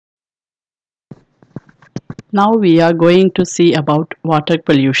Now we are going to see about water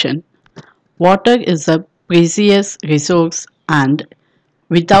pollution. Water is a precious resource and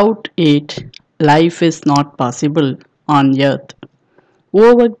without it, life is not possible on Earth.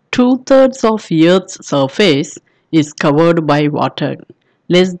 Over two-thirds of Earth's surface is covered by water.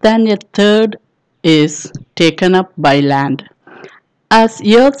 Less than a third is taken up by land. As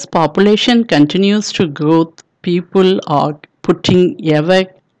Earth's population continues to grow, people are putting ever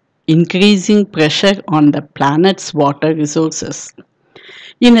increasing pressure on the planet's water resources.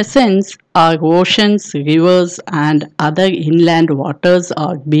 In a sense, our oceans, rivers, and other inland waters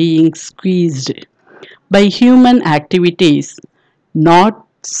are being squeezed by human activities, not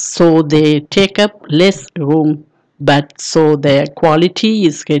so they take up less room, but so their quality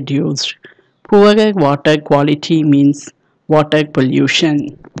is reduced. Poorer water quality means water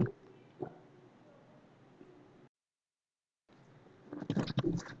pollution.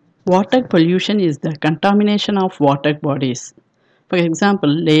 Water pollution is the contamination of water bodies. For example,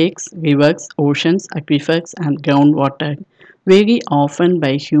 lakes, rivers, oceans, aquifers, and groundwater, very often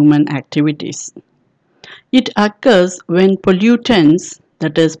by human activities. It occurs when pollutants,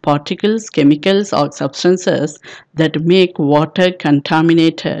 that is, particles, chemicals, or substances that make water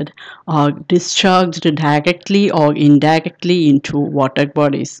contaminated, are discharged directly or indirectly into water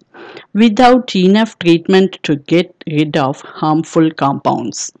bodies without enough treatment to get rid of harmful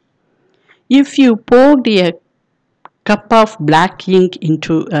compounds. If you poured a cup of black ink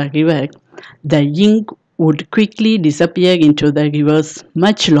into a river, the ink would quickly disappear into the river's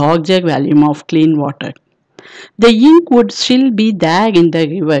much larger volume of clean water. The ink would still be there in the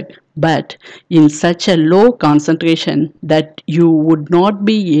river, but in such a low concentration that you would not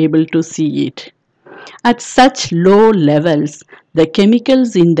be able to see it. At such low levels, the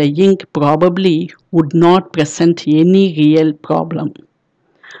chemicals in the ink probably would not present any real problem.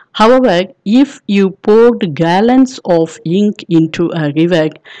 However, if you poured gallons of ink into a river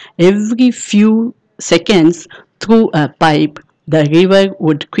every few seconds through a pipe, the river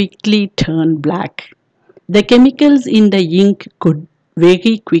would quickly turn black. The chemicals in the ink could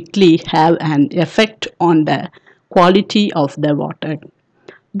very quickly have an effect on the quality of the water.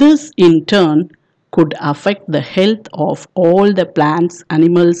 This in turn could affect the health of all the plants,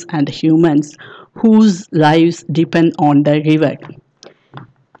 animals, and humans whose lives depend on the river.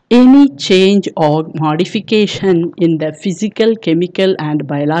 Any change or modification in the physical, chemical, and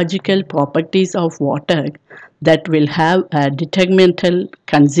biological properties of water that will have a detrimental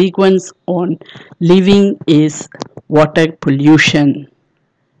consequence on living is water pollution.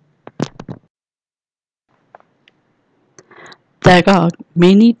 There are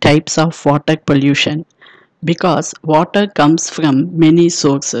many types of water pollution because water comes from many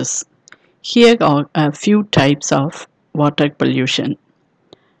sources. Here are a few types of water pollution.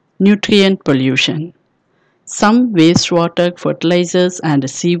 Nutrient pollution. Some wastewater, fertilizers, and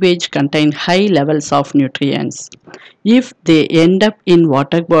sewage contain high levels of nutrients. If they end up in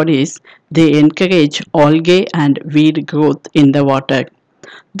water bodies, they encourage algae and weed growth in the water.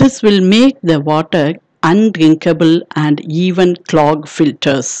 This will make the water undrinkable and even clog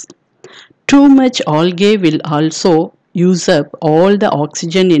filters. Too much algae will also use up all the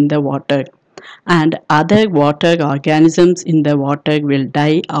oxygen in the water, and other water organisms in the water will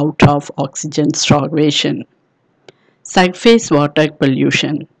die out of oxygen starvation. Surface water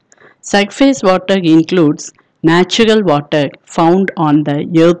pollution. Surface water includes natural water found on the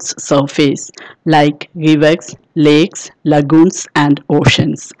Earth's surface like rivers, lakes, lagoons, and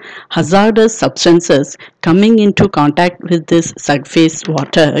oceans. Hazardous substances coming into contact with this surface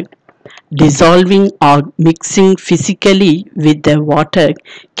water, dissolving or mixing physically with the water,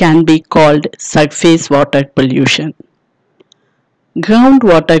 can be called surface water pollution.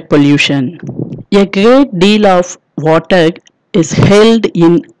 Groundwater pollution. A great deal of water is held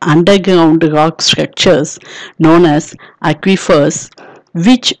in underground rock structures known as aquifers,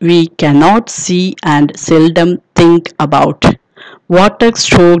 which we cannot see and seldom think about. Water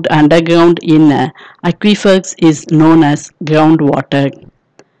stored underground in aquifers is known as groundwater.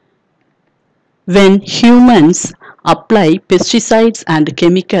 When humans apply pesticides and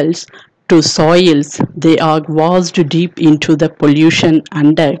chemicals to soils, they are washed deep into the pollution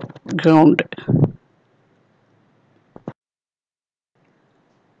underground.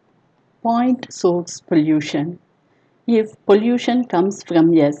 Point source pollution. If pollution comes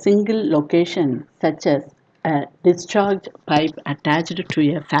from a single location, such as a discharge pipe attached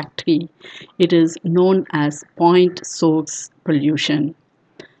to a factory, it is known as point source pollution.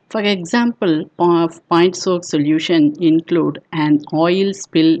 For example, point source solution include an oil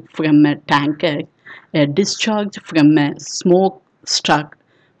spill from a tanker, a discharge from a smokestack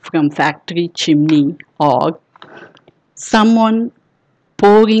from factory chimney or someone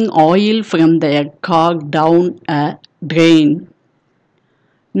pouring oil from their car down a drain.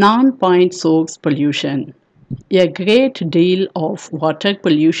 Non-point source pollution. A great deal of water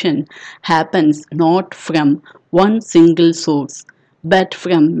pollution happens not from one single source, but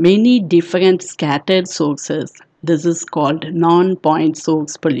from many different scattered sources. This is called non-point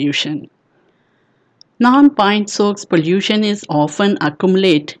source pollution. Non-point source pollution is often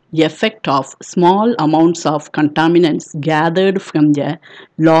accumulate effect of small amounts of contaminants gathered from a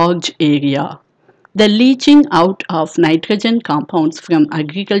large area. The leaching out of nitrogen compounds from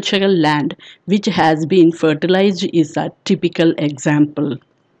agricultural land which has been fertilized is a typical example.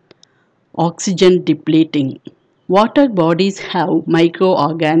 Oxygen depleting. Water bodies have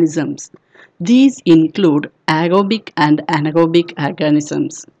microorganisms. These include aerobic and anaerobic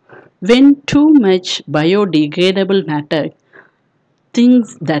organisms. When too much biodegradable matter,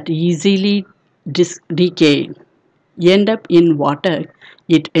 things that easily decay, end up in water,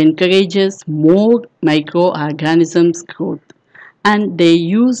 it encourages more microorganisms growth and they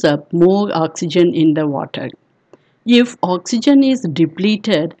use up more oxygen in the water. If oxygen is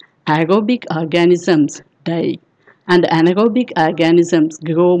depleted, aerobic organisms die and anaerobic organisms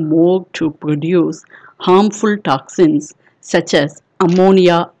grow more to produce harmful toxins such as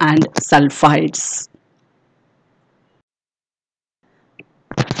ammonia and sulfides.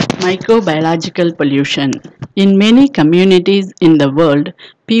 Microbiological pollution. In many communities in the world,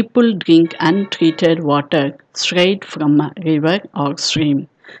 people drink untreated water straight from a river or stream.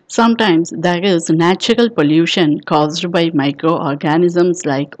 Sometimes there is natural pollution caused by microorganisms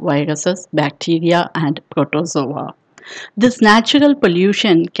like viruses, bacteria, and protozoa. This natural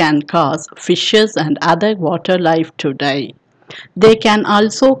pollution can cause fishes and other water life to die. They can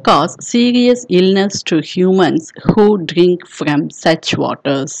also cause serious illness to humans who drink from such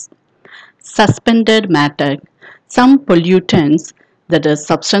waters. Suspended matter. Some pollutants, that is,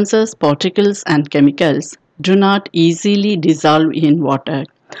 substances, particles, and chemicals, do not easily dissolve in water.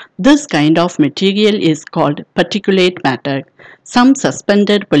 This kind of material is called particulate matter. Some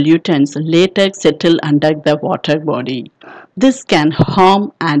suspended pollutants later settle under the water body. This can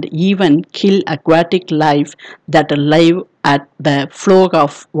harm and even kill aquatic life that live at the floor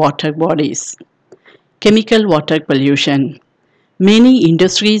of water bodies. Chemical water pollution. Many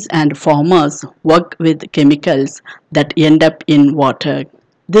industries and farmers work with chemicals that end up in water.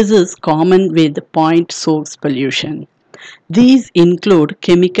 This is common with point source pollution. These include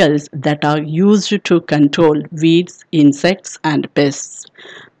chemicals that are used to control weeds, insects, and pests.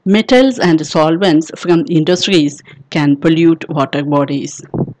 Metals and solvents from industries can pollute water bodies.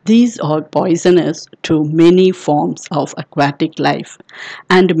 These are poisonous to many forms of aquatic life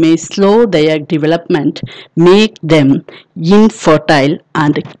and may slow their development, make them infertile,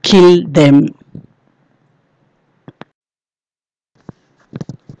 and kill them.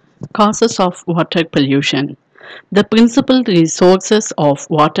 Causes of water pollution. The principal resources of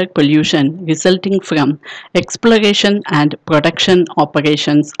water pollution resulting from exploration and production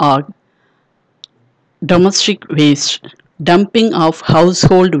operations are domestic waste, dumping of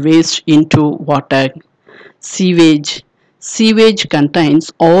household waste into water, sewage. Sewage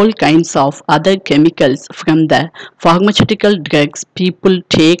contains all kinds of other chemicals from the pharmaceutical drugs people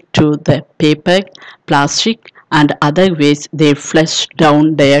take to the paper, plastic, and other waste they flush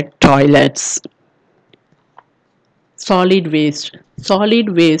down their toilets. Solid waste.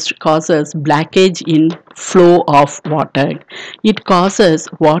 Solid waste causes blockage in flow of water. It causes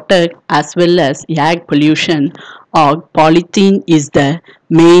water as well as air pollution, or polythene is the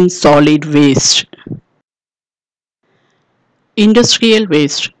main solid waste. Industrial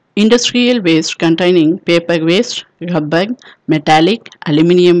waste. Industrial waste containing paper waste, rubber, metallic,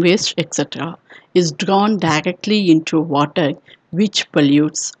 aluminium waste, etc. is drawn directly into water which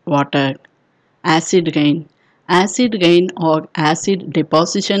pollutes water. Acid rain. Acid rain or acid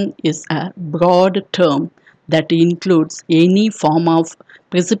deposition is a broad term that includes any form of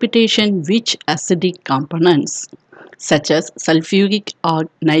precipitation which acidic components such as sulfuric or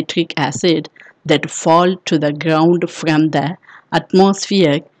nitric acid that fall to the ground from the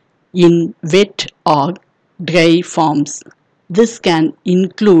atmosphere in wet or dry forms. This can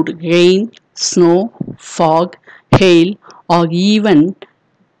include rain, snow, fog, hail, or even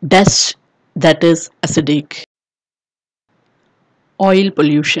dust that is acidic. Oil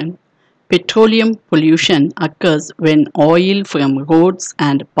pollution. Petroleum pollution occurs when oil from roads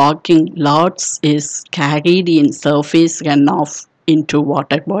and parking lots is carried in surface runoff into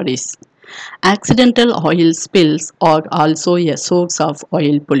water bodies. Accidental oil spills are also a source of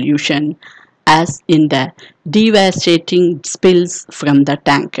oil pollution, as in the devastating spills from the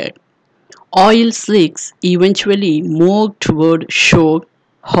tanker. Oil slicks eventually move toward shore,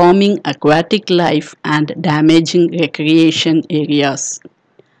 harming aquatic life and damaging recreation areas.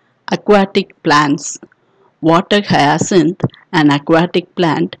 Aquatic plants. Water hyacinth, an aquatic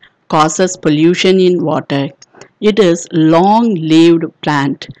plant, causes pollution in water. It is long-lived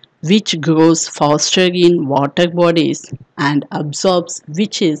plant which grows faster in water bodies and absorbs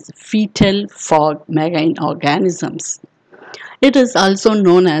which is fetal for marine organisms. It is also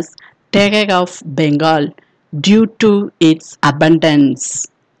known as terror of Bengal due to its abundance.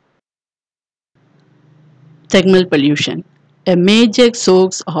 Thermal pollution. A major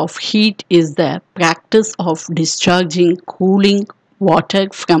source of heat is the practice of discharging cooling water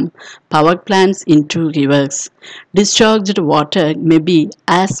from power plants into rivers. Discharged water may be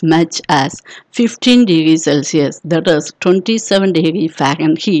as much as 15 degrees Celsius, that is 27 degrees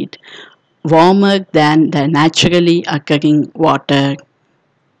Fahrenheit, warmer than the naturally occurring water.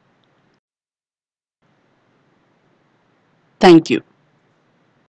 Thank you.